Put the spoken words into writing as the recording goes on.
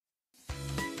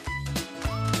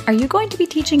Are you going to be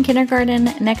teaching kindergarten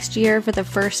next year for the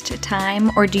first time,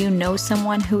 or do you know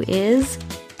someone who is?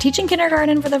 Teaching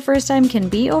kindergarten for the first time can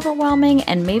be overwhelming,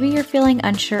 and maybe you're feeling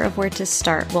unsure of where to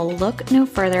start. Well, look no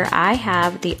further. I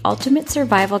have the ultimate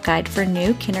survival guide for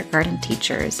new kindergarten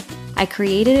teachers. I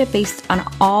created it based on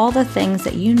all the things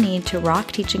that you need to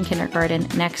rock teaching kindergarten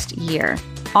next year.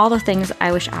 All the things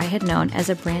I wish I had known as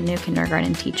a brand new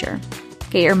kindergarten teacher.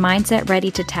 Get your mindset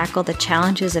ready to tackle the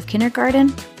challenges of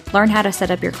kindergarten, learn how to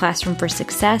set up your classroom for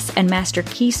success, and master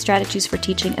key strategies for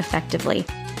teaching effectively.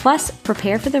 Plus,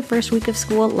 prepare for the first week of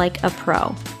school like a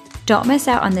pro. Don't miss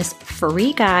out on this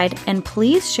free guide, and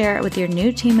please share it with your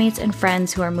new teammates and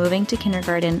friends who are moving to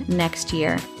kindergarten next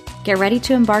year. Get ready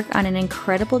to embark on an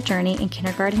incredible journey in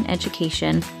kindergarten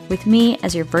education with me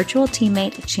as your virtual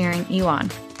teammate cheering you on.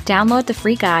 Download the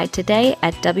free guide today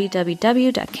at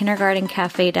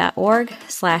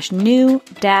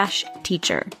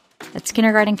www.kindergartencafe.org/new-teacher. That's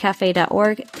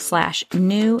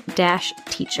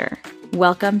kindergartencafe.org/new-teacher.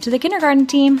 Welcome to the kindergarten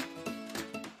team.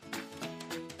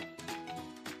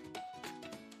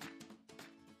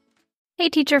 Hey,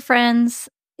 teacher friends.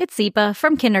 It's Ziba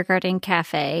from Kindergarten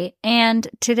Cafe, and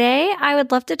today I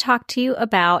would love to talk to you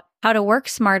about how to work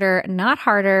smarter, not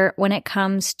harder, when it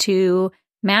comes to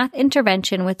math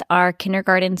intervention with our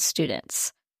kindergarten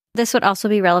students. This would also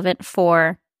be relevant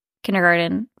for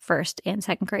kindergarten, first and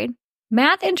second grade.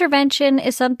 Math intervention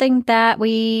is something that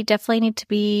we definitely need to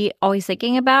be always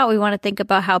thinking about. We want to think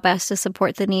about how best to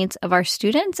support the needs of our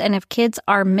students. And if kids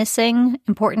are missing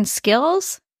important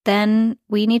skills, then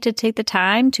we need to take the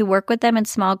time to work with them in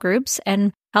small groups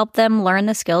and help them learn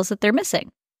the skills that they're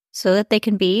missing so that they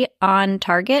can be on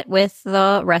target with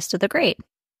the rest of the grade,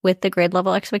 with the grade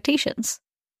level expectations.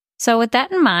 So with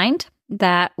that in mind,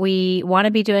 that we want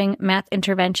to be doing math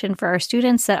intervention for our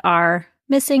students that are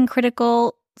missing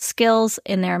critical skills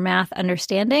in their math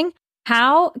understanding,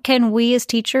 how can we as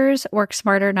teachers work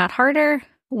smarter, not harder,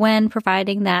 when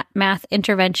providing that math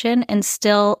intervention and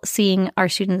still seeing our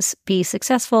students be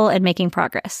successful and making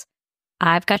progress?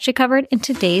 I've got you covered in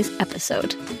today's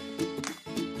episode.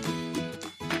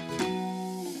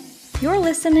 You're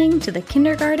listening to the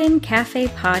Kindergarten Cafe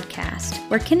podcast,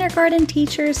 where kindergarten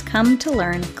teachers come to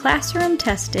learn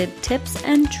classroom-tested tips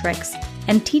and tricks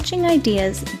and teaching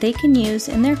ideas they can use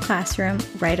in their classroom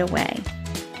right away.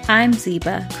 I'm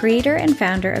Ziba, creator and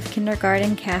founder of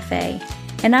Kindergarten Cafe,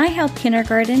 and I help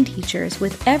kindergarten teachers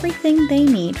with everything they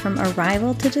need from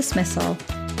arrival to dismissal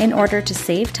in order to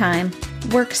save time,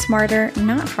 work smarter,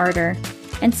 not harder,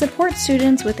 and support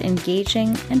students with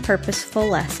engaging and purposeful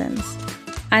lessons.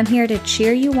 I'm here to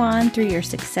cheer you on through your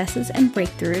successes and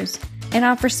breakthroughs and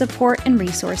offer support and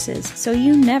resources so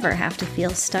you never have to feel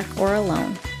stuck or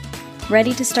alone.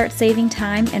 Ready to start saving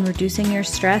time and reducing your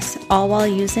stress, all while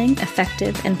using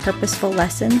effective and purposeful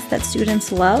lessons that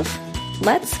students love?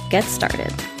 Let's get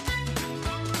started.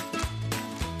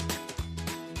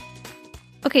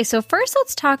 Okay, so first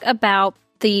let's talk about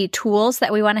the tools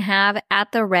that we want to have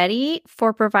at the ready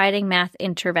for providing math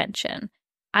intervention.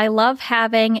 I love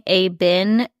having a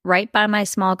bin right by my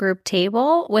small group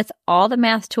table with all the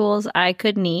math tools I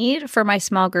could need for my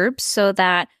small groups so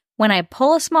that when I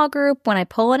pull a small group, when I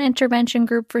pull an intervention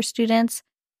group for students,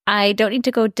 I don't need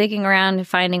to go digging around and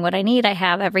finding what I need. I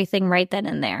have everything right then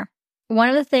and there. One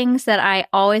of the things that I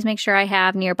always make sure I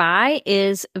have nearby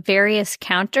is various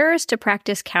counters to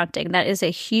practice counting. That is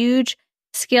a huge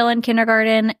skill in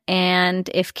kindergarten, and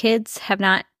if kids have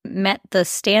not met the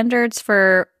standards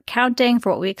for counting,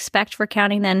 for what we expect for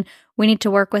counting, then we need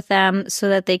to work with them so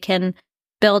that they can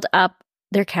build up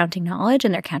their counting knowledge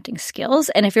and their counting skills.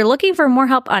 And if you're looking for more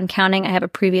help on counting, I have a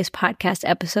previous podcast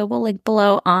episode we'll link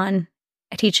below on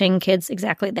teaching kids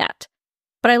exactly that.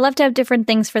 But I love to have different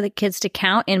things for the kids to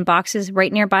count in boxes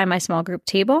right nearby my small group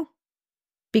table,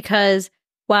 because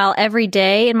while every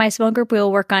day in my small group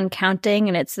we'll work on counting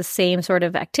and it's the same sort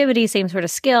of activity, same sort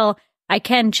of skill, I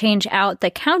can change out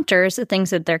the counters, the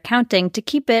things that they're counting, to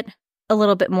keep it a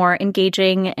little bit more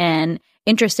engaging and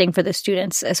interesting for the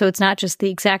students. So it's not just the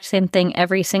exact same thing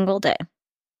every single day.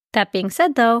 That being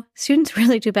said, though, students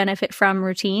really do benefit from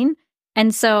routine.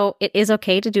 And so it is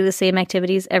okay to do the same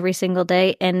activities every single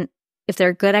day. And if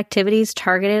they're good activities,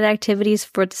 targeted activities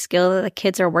for the skill that the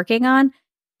kids are working on,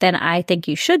 then I think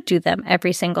you should do them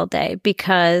every single day,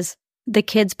 because the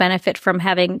kids benefit from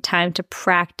having time to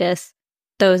practice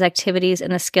those activities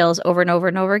and the skills over and over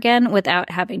and over again without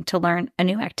having to learn a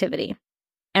new activity.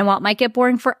 And while it might get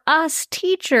boring for us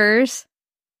teachers,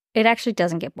 it actually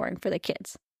doesn't get boring for the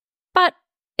kids. But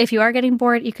if you are getting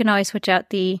bored, you can always switch out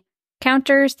the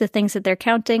counters, the things that they're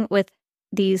counting, with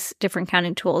these different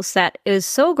counting tools that is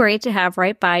so great to have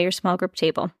right by your small group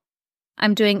table.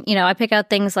 I'm doing, I pick out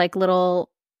things like little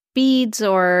beads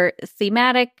or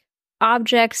thematic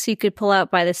objects you could pull out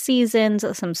by the seasons,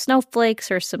 some snowflakes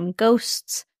or some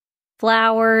ghosts,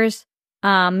 flowers,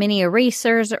 mini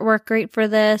erasers work great for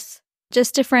this.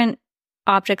 Just different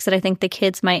objects that I think the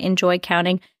kids might enjoy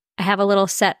counting. I have a little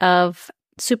set of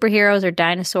superheroes or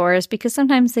dinosaurs because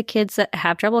sometimes the kids that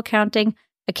have trouble counting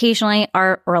occasionally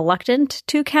are reluctant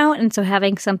to count. And so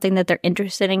having something that they're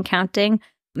interested in counting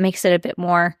makes it a bit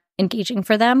more engaging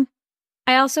for them.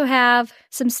 I also have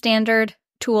some standard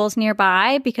tools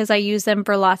nearby because I use them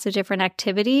for lots of different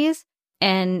activities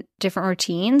and different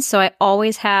routines. So I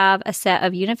always have a set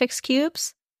of Unifix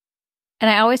cubes, and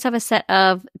I always have a set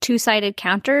of two-sided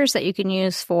counters that you can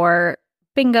use for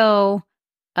bingo,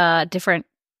 different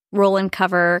roll and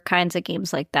cover kinds of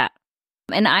games like that.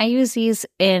 And I use these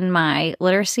in my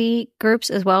literacy groups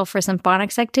as well for some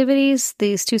phonics activities,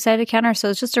 these two-sided counters. So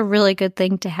it's just a really good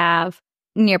thing to have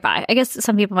nearby. I guess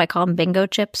some people might call them bingo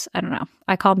chips. I don't know.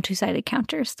 I call them two-sided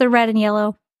counters. They're red and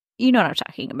yellow. You know what I'm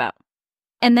talking about.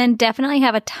 And then definitely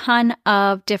have a ton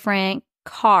of different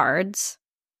cards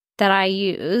that I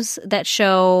use that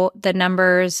show the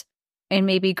numbers in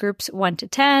maybe groups 1 to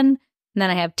 10. And then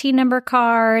I have team number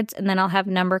cards, and then I'll have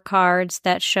number cards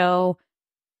that show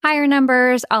higher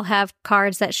numbers. I'll have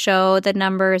cards that show the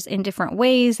numbers in different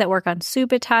ways that work on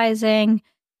subitizing.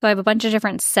 So I have a bunch of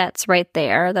different sets right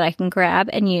there that I can grab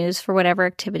and use for whatever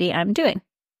activity I'm doing.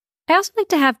 I also like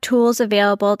to have tools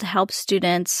available to help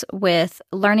students with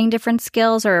learning different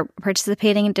skills or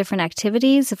participating in different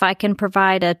activities. If I can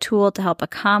provide a tool to help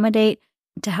accommodate,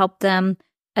 to help them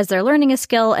as they're learning a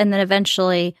skill, and then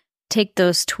eventually take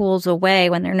those tools away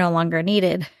when they're no longer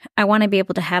needed, I want to be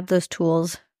able to have those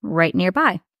tools right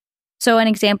nearby. So an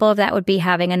example of that would be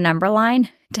having a number line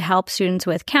to help students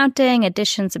with counting,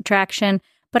 addition, subtraction,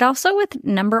 but also with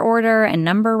number order and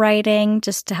number writing,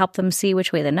 just to help them see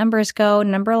which way the numbers go.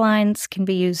 Number lines can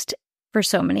be used for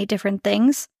so many different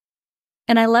things.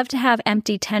 And I love to have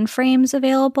empty 10 frames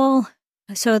available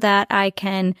so that I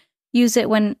can use it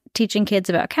when teaching kids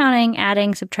about counting,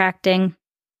 adding, subtracting.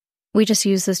 We just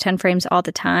use those 10 frames all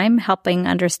the time, helping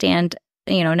understand,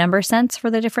 number sense for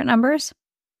the different numbers.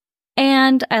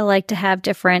 And I like to have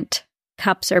different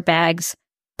cups or bags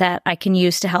that I can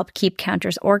use to help keep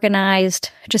counters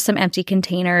organized, just some empty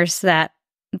containers that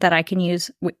I can use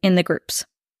in the groups.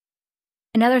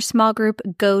 Another small group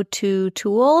go-to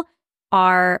tool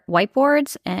are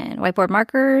whiteboards and whiteboard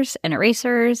markers and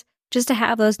erasers, just to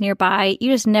have those nearby.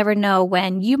 You just never know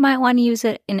when you might want to use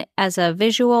it as a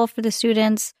visual for the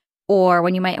students, or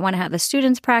when you might want to have the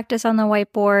students practice on the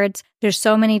whiteboards. There's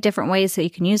so many different ways that you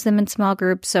can use them in small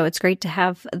groups, so it's great to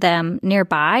have them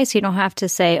nearby so you don't have to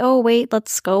say, oh, wait,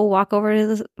 let's go walk over to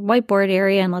the whiteboard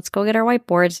area and let's go get our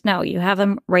whiteboards. No, you have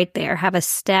them right there. Have a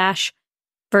stash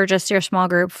for just your small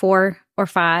group, 4 or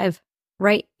 5,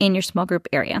 right in your small group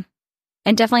area.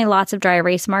 And definitely lots of dry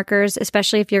erase markers,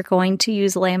 especially if you're going to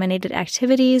use laminated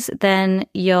activities, then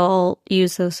you'll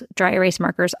use those dry erase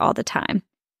markers all the time.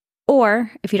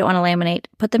 Or, if you don't want to laminate,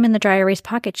 put them in the dry erase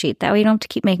pocket sheet. That way you don't have to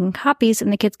keep making copies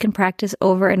and the kids can practice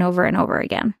over and over and over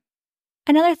again.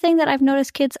 Another thing that I've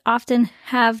noticed kids often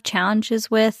have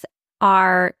challenges with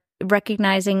are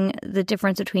recognizing the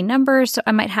difference between numbers. So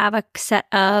I might have a set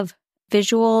of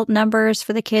visual numbers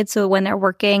for the kids, so when they're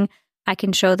working, I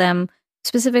can show them.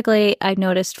 Specifically, I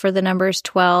noticed for the numbers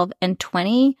 12 and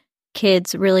 20,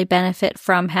 kids really benefit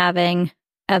from having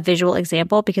a visual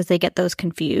example because they get those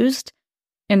confused.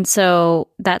 And so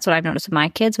that's what I've noticed with my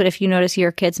kids. But if you notice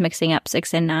your kids mixing up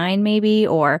 6 and 9 maybe,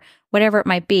 or whatever it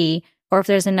might be, or if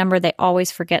there's a number they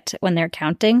always forget when they're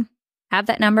counting, have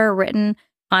that number written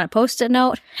on a Post-it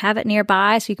note, have it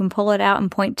nearby so you can pull it out and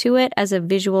point to it as a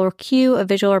visual cue, a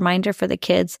visual reminder for the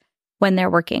kids when they're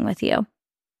working with you.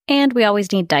 And we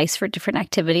always need dice for different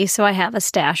activities, so I have a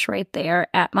stash right there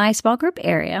at my small group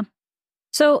area.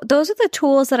 So those are the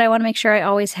tools that I want to make sure I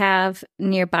always have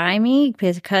nearby me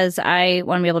because I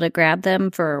want to be able to grab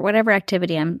them for whatever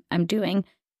activity I'm doing.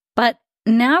 But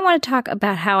now I want to talk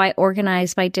about how I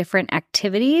organize my different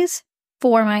activities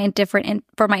for my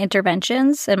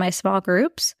interventions in my small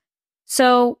groups.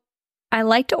 So I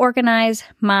like to organize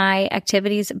my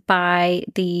activities by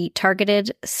the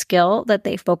targeted skill that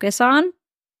they focus on.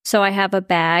 So I have a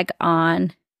bag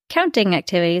on counting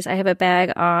activities. I have a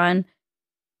bag on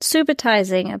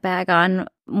subitizing, a bag on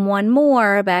one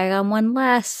more, a bag on one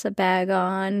less, a bag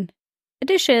on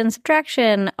addition,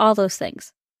 subtraction, all those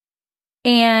things.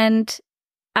 And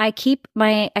I keep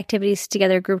my activities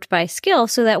together grouped by skill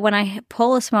so that when I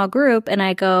pull a small group and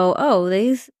I go, oh,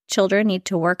 these children need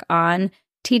to work on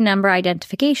team number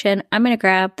identification, I'm going to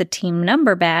grab the team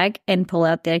number bag and pull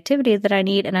out the activity that I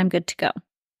need, and I'm good to go.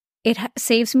 It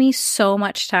saves me so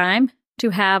much time to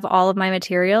have all of my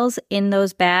materials in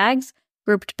those bags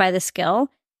grouped by the skill,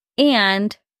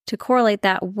 and to correlate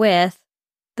that with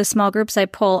the small groups I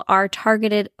pull are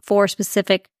targeted for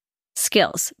specific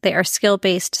skills. They are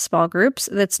skill-based small groups.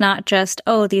 That's not just,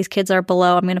 oh, these kids are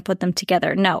below, I'm going to put them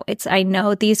together. No, I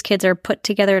know these kids are put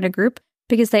together in a group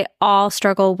because they all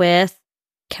struggle with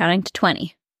counting to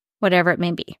 20, whatever it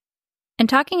may be. And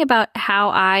talking about how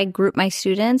I group my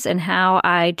students and how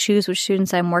I choose which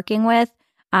students I'm working with,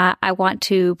 I want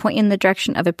to point you in the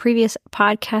direction of a previous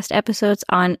podcast episodes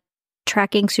on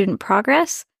tracking student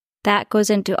progress. That goes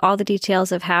into all the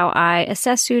details of how I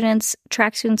assess students,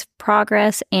 track students'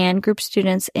 progress, and group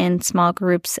students in small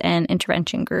groups and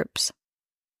intervention groups.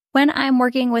 When I'm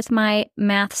working with my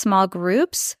math small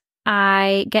groups,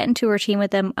 I get into a routine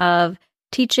with them of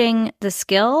teaching the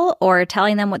skill or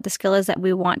telling them what the skill is that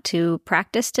we want to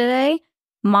practice today,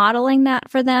 modeling that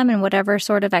for them in whatever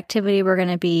sort of activity we're going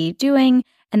to be doing,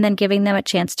 and then giving them a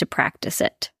chance to practice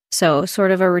it. So sort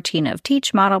of a routine of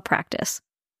teach, model, practice.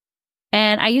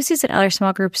 And I use these in other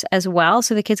small groups as well.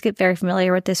 So the kids get very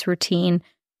familiar with this routine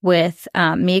with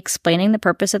me explaining the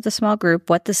purpose of the small group,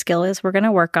 what the skill is we're going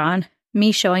to work on,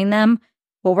 me showing them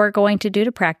what we're going to do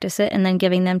to practice it, and then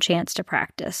giving them chance to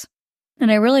practice.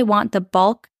 And I really want the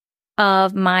bulk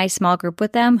of my small group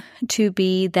with them to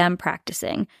be them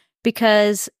practicing,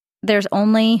 because there's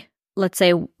only, let's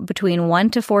say, between 1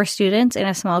 to 4 students in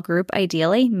a small group,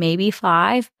 ideally, maybe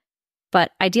 5,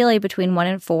 but ideally between 1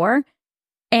 and 4.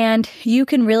 And you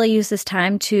can really use this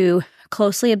time to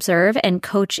closely observe and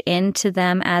coach into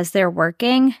them as they're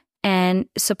working and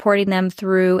supporting them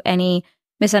through any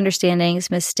misunderstandings,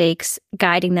 mistakes,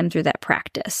 guiding them through that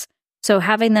practice. So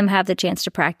having them have the chance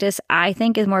to practice, I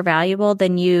think, is more valuable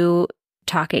than you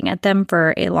talking at them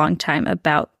for a long time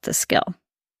about the skill.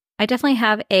 I definitely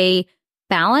have a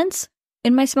balance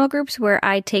in my small groups where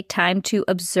I take time to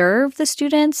observe the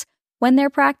students when they're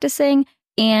practicing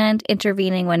and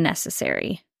intervening when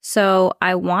necessary. So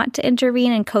I want to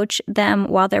intervene and coach them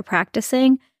while they're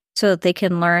practicing so that they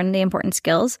can learn the important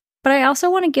skills. But I also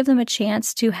want to give them a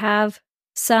chance to have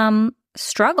some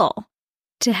struggle,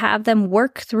 to have them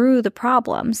work through the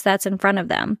problems that's in front of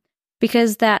them.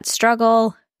 Because that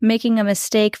struggle, making a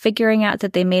mistake, figuring out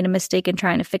that they made a mistake and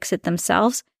trying to fix it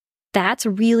themselves, that's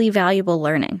really valuable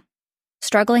learning.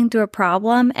 Struggling through a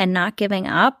problem and not giving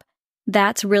up,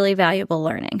 that's really valuable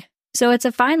learning. So it's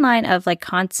a fine line of like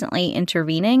constantly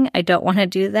intervening. I don't want to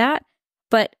do that,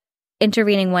 but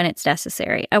intervening when it's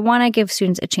necessary. I want to give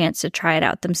students a chance to try it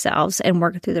out themselves and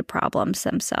work through the problems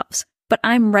themselves. But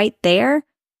I'm right there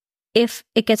if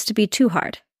it gets to be too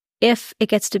hard. If it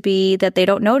gets to be that they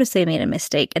don't notice they made a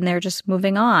mistake and they're just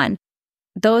moving on.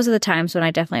 Those are the times when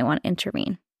I definitely want to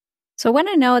intervene. So when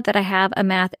I know that I have a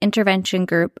math intervention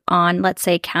group on, let's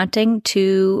say, counting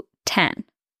to 10,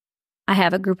 I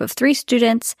have a group of 3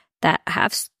 students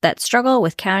that struggle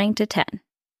with counting to 10.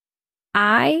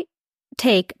 I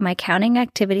take my counting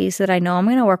activities that I know I'm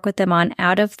going to work with them on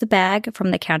out of the bag from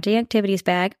the counting activities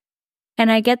bag,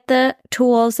 and I get the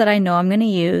tools that I know I'm going to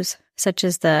use, such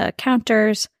as the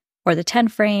counters or the 10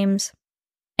 frames,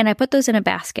 and I put those in a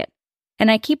basket. And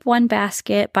I keep one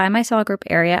basket by my small group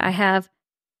area. I have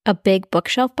a big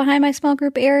bookshelf behind my small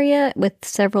group area with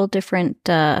several different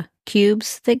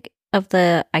cubes. Think of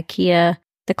the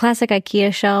classic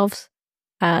IKEA shelves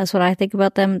is what I think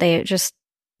about them. They're just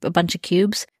a bunch of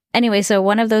cubes. Anyway, so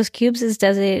one of those cubes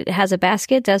has a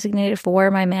basket designated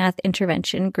for my math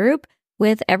intervention group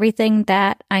with everything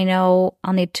that I know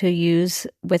I'll need to use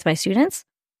with my students.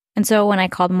 And so when I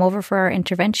call them over for our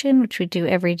intervention, which we do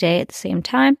every day at the same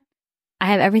time, I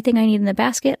have everything I need in the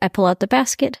basket. I pull out the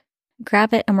basket,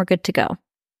 grab it, and we're good to go.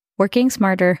 Working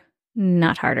smarter,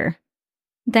 not harder.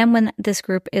 Then when this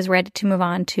group is ready to move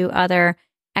on to other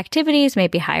activities,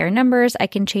 maybe higher numbers, I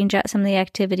can change out some of the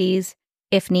activities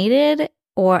if needed,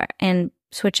 and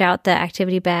switch out the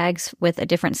activity bags with a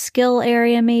different skill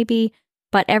area maybe,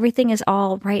 but everything is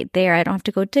all right there. I don't have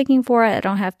to go digging for it. I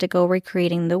don't have to go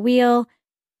recreating the wheel.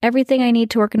 Everything I need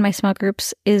to work in my small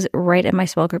groups is right in my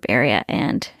small group area,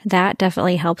 and that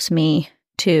definitely helps me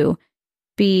to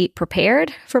be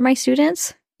prepared for my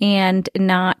students and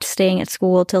not staying at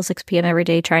school till 6 p.m. every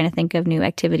day trying to think of new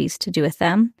activities to do with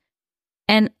them.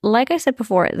 And like I said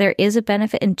before, there is a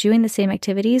benefit in doing the same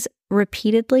activities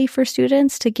repeatedly for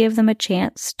students to give them a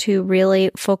chance to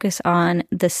really focus on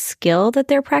the skill that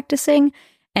they're practicing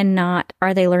and not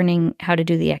are they learning how to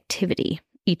do the activity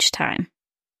each time.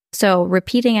 So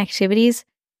repeating activities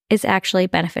is actually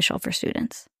beneficial for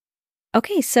students.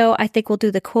 Okay, so I think we'll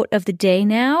do the quote of the day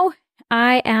now.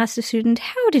 I asked a student,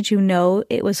 "How did you know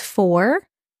it was 4?"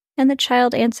 And the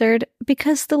child answered,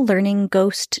 "Because the learning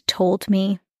ghost told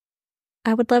me."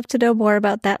 I would love to know more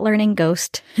about that learning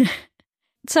ghost.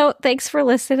 So thanks for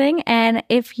listening. And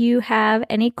if you have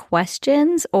any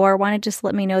questions or want to just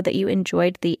let me know that you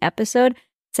enjoyed the episode,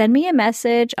 send me a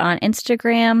message on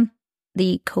Instagram.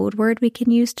 The code word we can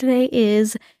use today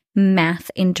is math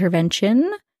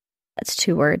intervention. That's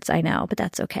 2 words, I know, but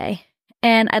that's okay.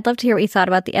 And I'd love to hear what you thought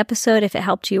about the episode, if it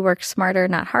helped you work smarter,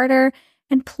 not harder.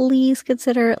 And please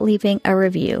consider leaving a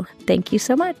review. Thank you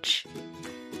so much.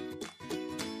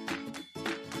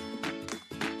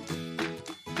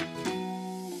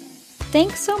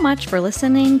 Thanks so much for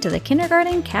listening to the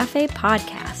Kindergarten Cafe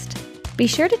podcast. Be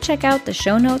sure to check out the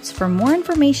show notes for more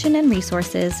information and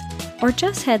resources, or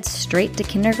just head straight to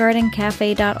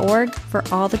kindergartencafe.org for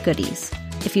all the goodies.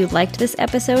 If you liked this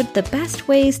episode, the best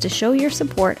ways to show your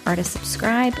support are to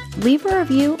subscribe, leave a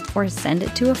review, or send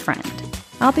it to a friend.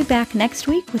 I'll be back next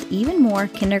week with even more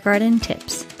kindergarten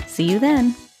tips. See you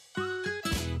then.